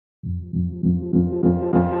Hello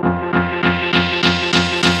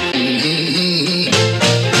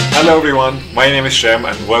everyone, my name is Shem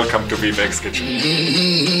and welcome to VFX Kitchen.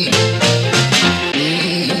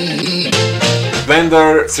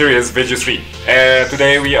 Blender Series Video 3.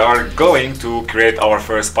 Today we are going to create our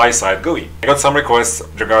first PySide GUI. I got some requests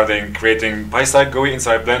regarding creating PySide GUI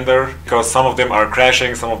inside Blender because some of them are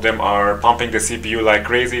crashing, some of them are pumping the CPU like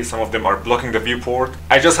crazy, some of them are blocking the viewport.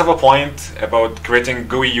 I just have a point about creating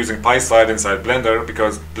GUI using PySide inside Blender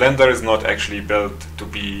because Blender is not actually built to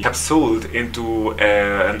be capsuled into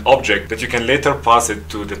an object that you can later pass it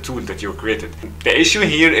to the tool that you created. The issue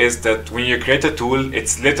here is that when you create a tool,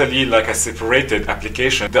 it's literally like a separated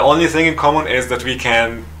application. The only thing in common is that we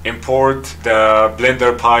can import the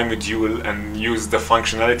Blender Py module and use the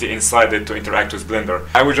functionality inside it to interact with Blender.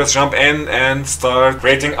 I will just jump in and start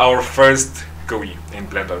creating our first GUI in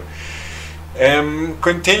Blender.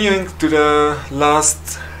 Continuing to the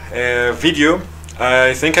last video,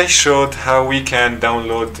 I think I showed how we can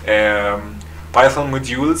download Python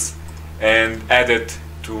modules and add it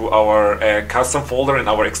to our custom folder in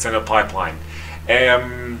our external pipeline.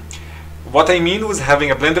 What I mean with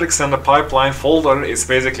having a Blender extended pipeline folder is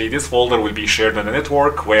basically this folder will be shared on the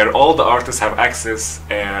network where all the artists have access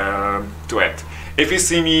to it. If you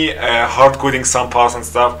see me hard coding some paths and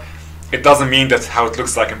stuff, it doesn't mean that's how it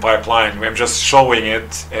looks like in pipeline. I'm just showing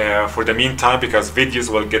it for the meantime because videos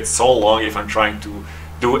will get so long if I'm trying to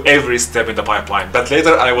do every step in the pipeline. But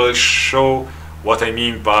later I will show what I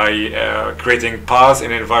mean by creating paths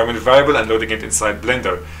in an environment variable and loading it inside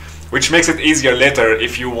Blender, which makes it easier later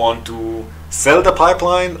if you want to sell the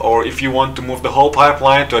pipeline or if you want to move the whole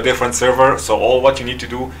pipeline to a different server. So all what you need to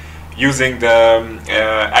do using the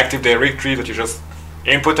Active Directory that you just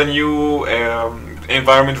input a new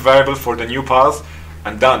environment variable for the new path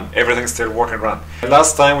and done. Everything's still work and run.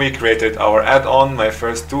 Last time we created our add-on, my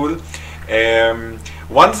first tool.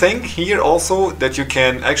 One thing here also that you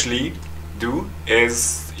can actually do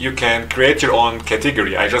is you can create your own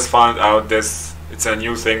category. I just found out this. It's a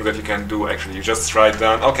new thing that you can do actually. You just write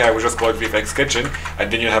down, okay, I will just call it VFX Kitchen,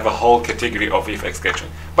 and then you have a whole category of VFX Kitchen.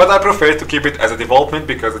 But I prefer to keep it as a development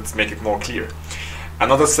because it's make it more clear.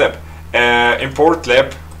 Another step, import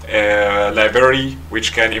lib library,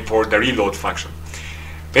 which can import the reload function.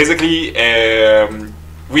 Basically,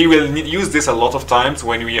 we will use this a lot of times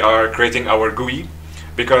when we are creating our GUI,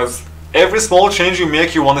 because every small change you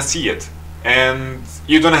make, you want to see it. And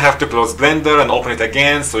you don't have to close Blender and open it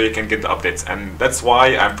again so you can get the updates, and that's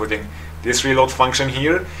why I'm putting this reload function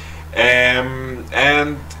here.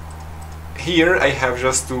 And here I have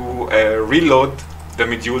just to reload the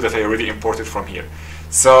module that I already imported from here.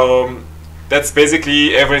 So that's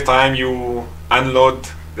basically every time you unload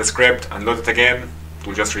the script and load it again, it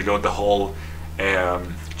will just reload the whole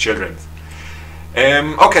children.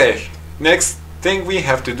 Okay, next thing we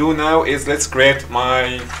have to do now is let's create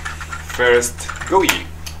my first GUI,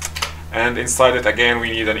 and inside it again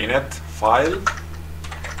we need an init file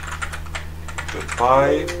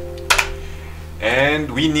 .py,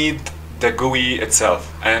 and we need the GUI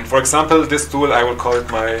itself. And for example, this tool I will call it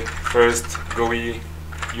my first GUI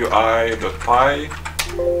UI.py.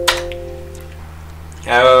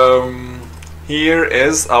 Here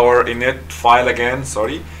is our init file again,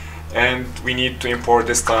 sorry, and we need to import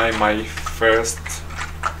this time my first.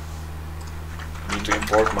 To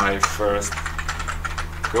import my first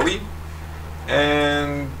GUI,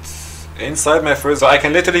 and inside my first, so I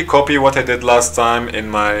can literally copy what I did last time in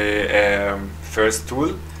my first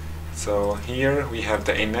tool. So here we have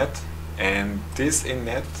the init, and this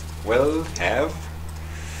init will have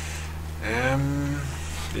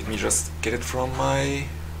let me just get it from my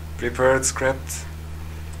prepared script.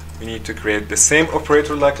 We need to create the same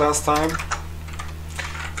operator like last time.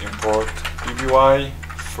 Import PBY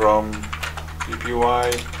from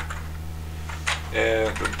PPY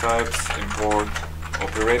types, import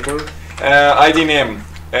operator. ID name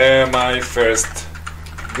my first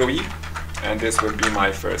GUI, and this will be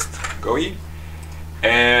my first GUI.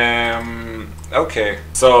 Okay,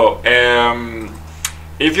 so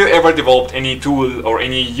if you ever developed any tool or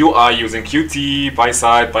any UI using Qt,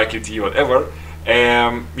 PySide, PyQt, whatever,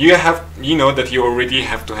 you know that you already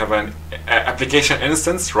have to have an application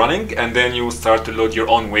instance running, and then you start to load your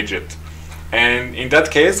own widget. And in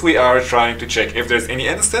that case, we are trying to check if there's any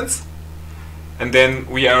instance, and then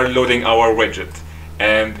we are loading our widget.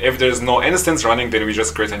 And if there's no instance running, then we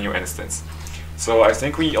just create a new instance. So I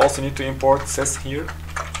think we also need to import sys here.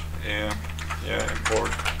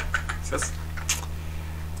 Import sys.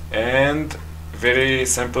 And very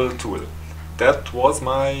simple tool. That was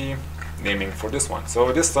my naming for this one.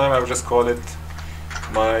 So this time I will just call it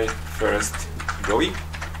my first GUI.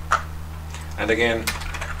 And again,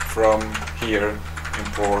 from here,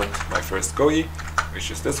 import my first GUI,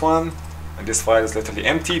 which is this one. And this file is literally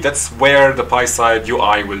empty. That's where the PySide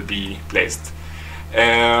UI will be placed.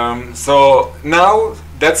 So now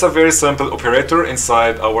that's a very simple operator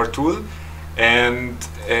inside our tool. And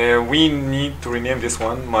we need to rename this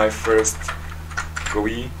one my first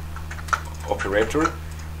GUI operator,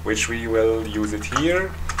 which we will use it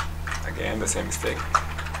here. Again, the same mistake.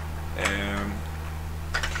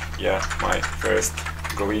 Yeah, my first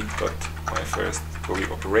GUI dot my first GUI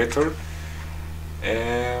operator.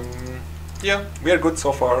 Yeah, we are good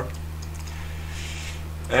so far.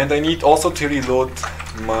 And I need also to reload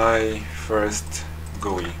my first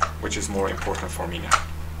GUI, which is more important for me now.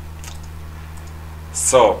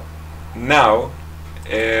 So now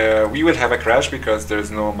we will have a crash because there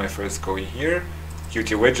is no my first GUI here.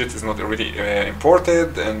 Qt widget is not already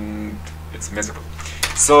imported and it's miserable.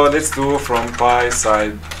 So let's do from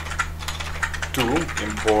PySide2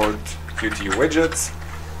 import Qt widgets.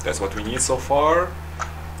 That's what we need so far.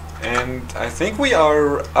 And I think we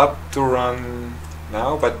are up to run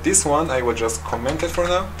now, but this one I will just comment it for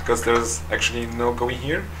now because there's actually no GUI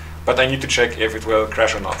here. But I need to check if it will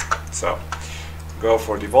crash or not. So go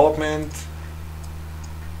for development,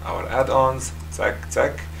 our add-ons,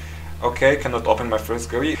 zack. Okay, cannot open my first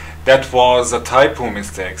GUI. That was a typo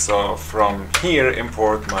mistake. So from here,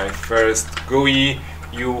 import my first GUI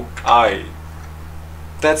UI.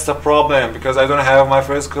 That's the problem, because I don't have my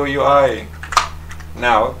first GUI UI.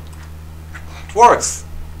 Now, it works.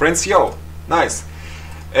 Prints yo. Nice.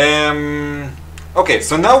 Okay,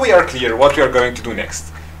 so now we are clear what we are going to do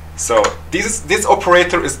next. So this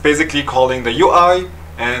operator is basically calling the UI,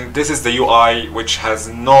 and this is the UI which has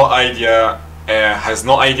no idea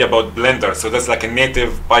about Blender. So that's like a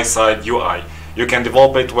native PySide UI. You can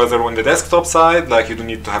develop it whether on the desktop side, like you don't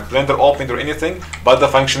need to have Blender opened or anything, but the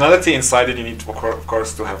functionality inside it you need to, of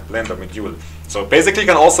course, to have Blender module. So basically you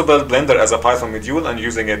can also build Blender as a Python module and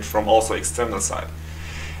using it from also external side.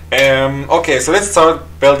 Okay, so let's start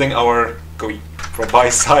building our GUI. From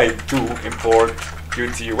PySide2 import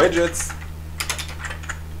Qt widgets,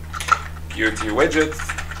 Qt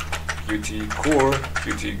core,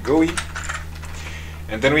 Qt GUI.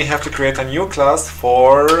 And then we have to create a new class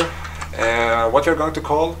for what you're going to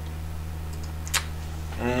call.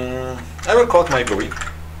 I will call it my GUI.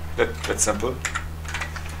 That's simple.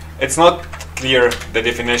 It's not clear the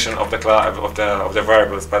definition of the class of the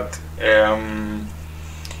variables, but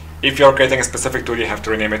if you're creating a specific tool, you have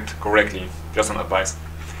to rename it correctly. Just an advice.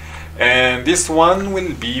 And this one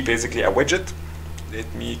will be basically a widget.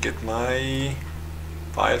 Let me get my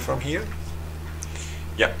file from here.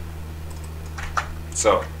 Yeah.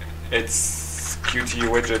 So it's Qt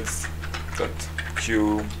widgets.q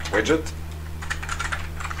widget,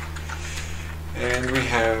 and we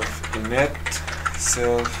have init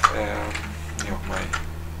self.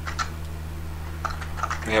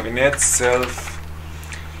 We have init self.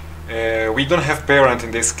 We don't have parent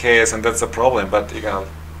in this case, and that's a problem. But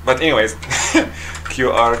anyways,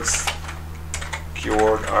 qargs,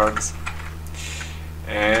 keyword args.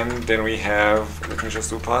 And then we have, let me just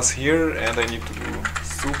do pass here, and I need to do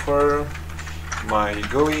super my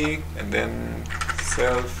GUI and then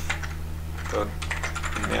self.init.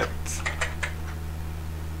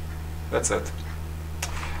 That's it.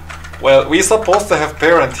 Well, we're supposed to have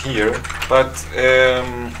parent here, but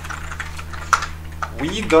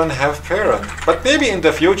we don't have parent. But maybe in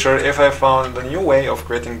the future, if I found a new way of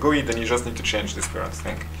creating GUI, then you just need to change this parent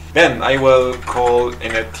thing. Then I will call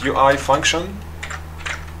init UI function.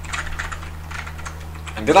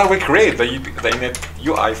 And then I will create the init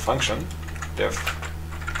UI function, def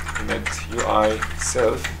init UI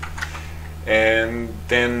self, and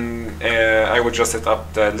then I would just set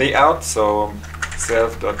up the layout. So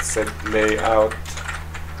self.set layout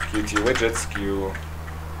Qt widgets q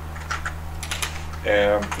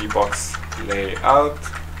vbox layout,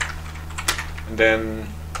 and then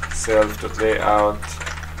self.layout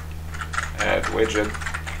add widget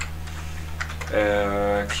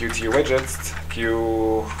Qt widgets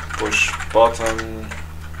q push button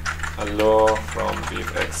allow from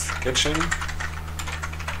vfx kitchen.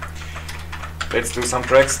 Let's do some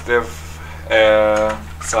tracks. Def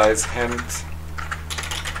size hint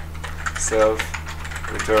self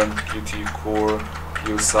return Qt core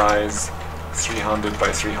q size 300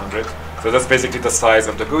 by 300. So that's basically the size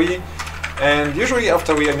of the GUI. And usually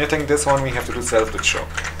after we are knitting this one, we have to do self.show.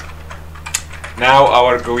 Now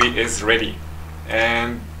our GUI is ready.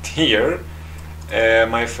 And here,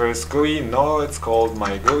 my first GUI, no, it's called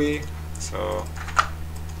my GUI. So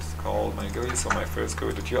it's called my GUI. So my first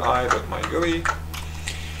GUI.ui.my GUI.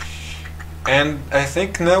 And I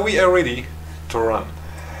think now we are ready to run.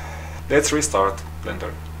 Let's restart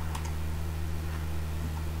Blender.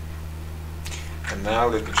 And now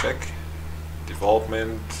let me check.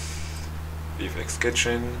 Development, VFX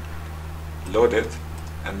Kitchen, loaded.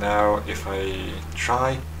 And now if I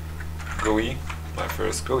try GUI, my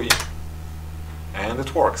first GUI, and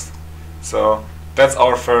it works. So that's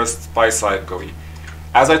our first PySide GUI.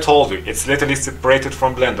 As I told you, it's literally separated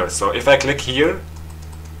from Blender. So if I click here,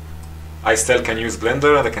 I still can use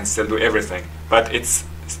Blender and I can still do everything, but it's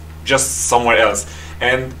just somewhere else.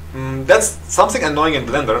 And that's something annoying in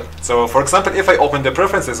Blender. So for example, if I open the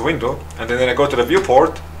preferences window and then I go to the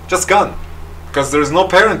viewport, just gone, because there is no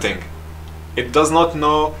parenting. It does not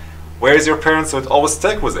know where is your parent, so it always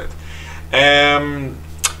stuck with it.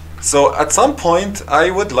 So at some point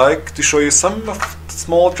I would like to show you some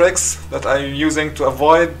small tricks that I'm using to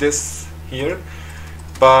avoid this here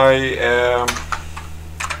by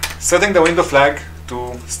setting the window flag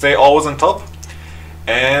to stay always on top,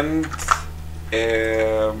 and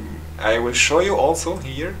I will show you also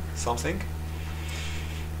here something.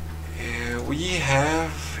 We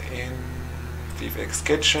have in VFX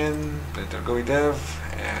Kitchen, Blender GUI Dev,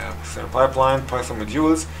 Pipeline, Python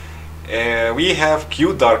modules, we have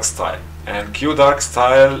QDark style, and QDark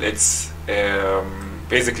style, it's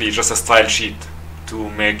basically just a style sheet to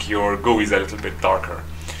make your GUIs a little bit darker.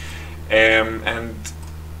 And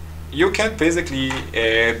you can basically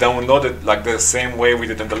download it like the same way we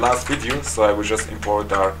did in the last video. So I will just import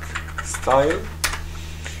dark style,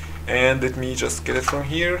 and let me just get it from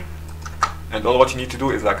here. And all what you need to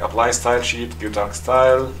do is like apply style sheet, QDark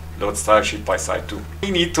style, load style sheet PySide2.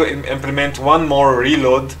 We need to implement one more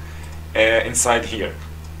reload inside here.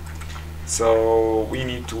 So we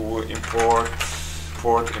need to import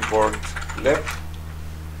lib.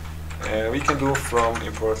 We can do from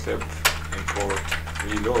import lib import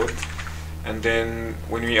reload, and then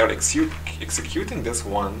when we are executing this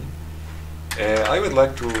one, I would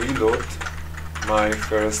like to reload my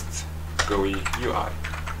first GUI UI.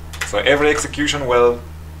 So every execution will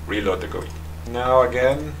reload the GUI. Now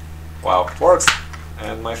again, wow, it works.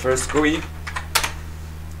 And my first GUI,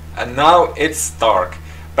 and now it's dark,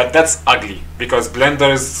 but that's ugly because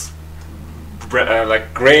Blender is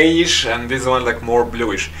like grayish and this one like more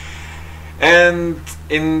bluish. And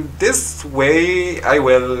in this way I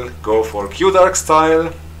will go for QDark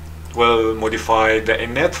style, will modify the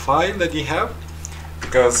init file that you have,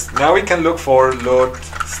 because now we can look for load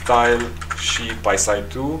style sheet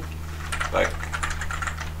PySide2, like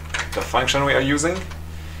the function we are using.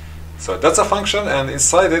 So that's a function, and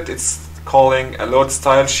inside it it's calling a load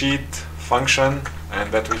style sheet function, and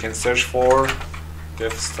that we can search for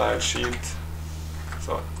diff style sheet.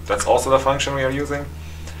 So that's also the function we are using.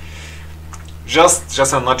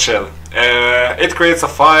 Just a nutshell. It creates a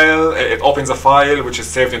file, it opens a file which is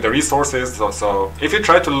saved in the resources. So if you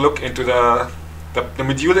try to look into the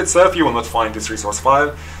module itself, you will not find this resource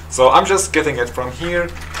file. So I'm just getting it from here.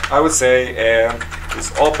 I would say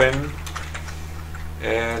is open.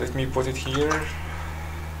 Let me put it here.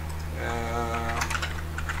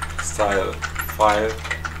 Style file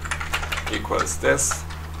equals this.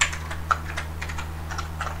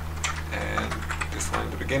 In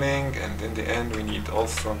the beginning, and in the end we need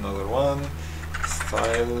also another one,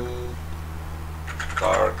 style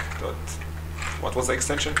dark dot, what was the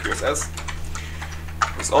extension? QSS.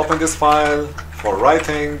 Let's open this file for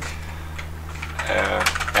writing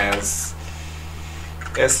as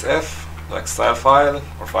sf, like style file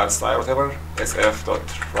or file style, whatever,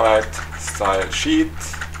 sf.write style sheet,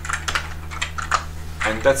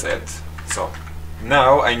 and that's it. So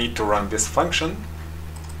now I need to run this function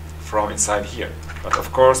from inside here. But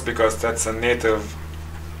of course, because that's a native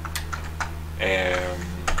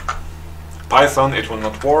Python, it will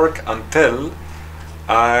not work until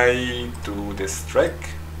I do this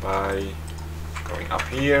trick by going up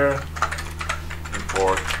here,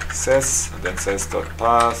 import sys, and then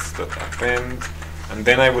sys.path.append, and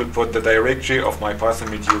then I will put the directory of my Python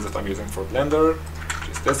modules that I'm using for Blender,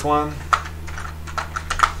 which is this one.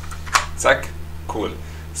 Zack, cool.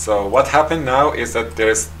 So what happened now is that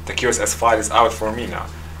the QSS file is out for me now,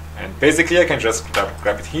 and basically I can just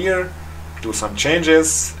grab it here, do some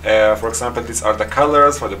changes. For example, these are the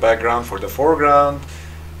colors for the background, for the foreground,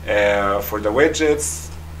 for the widgets,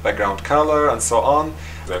 background color, and so on.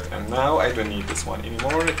 And now I don't need this one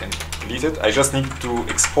anymore. I can delete it. I just need to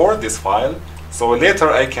export this file, so later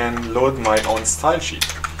I can load my own style sheet.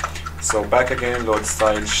 So back again, load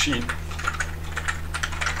style sheet.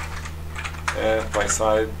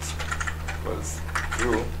 PySide was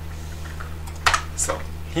true. So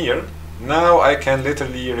here, now I can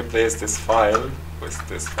literally replace this file with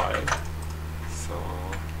this file. So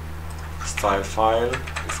style file,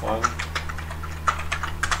 this one.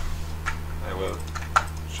 I will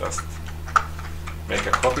just make a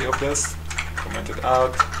copy of this, comment it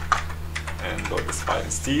out, and load this file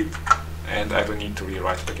instead, and I don't need to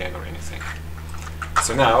rewrite it again or anything.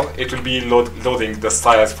 So now it will be loading the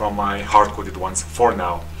styles from my hard-coded ones for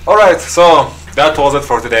now. Alright, so that was it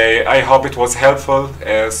for today. I hope it was helpful.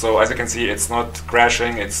 So as you can see, it's not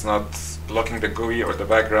crashing, it's not blocking the GUI or the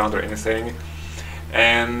background or anything.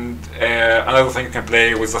 And another thing, you can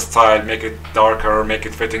play with the style, make it darker, make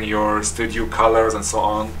it fit in your studio colors and so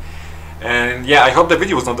on. And yeah, I hope the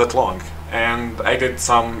video was not that long. And I did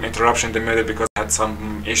some interruption in the middle because I had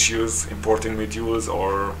some issues importing modules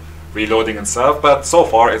or reloading and stuff, but so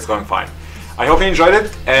far it's going fine. I hope you enjoyed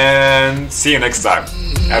it, and see you next time.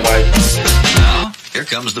 Bye bye. Now, here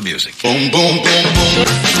comes the music. Boom, boom, boom, boom.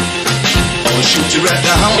 I'll shoot you right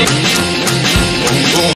down. Boom, boom.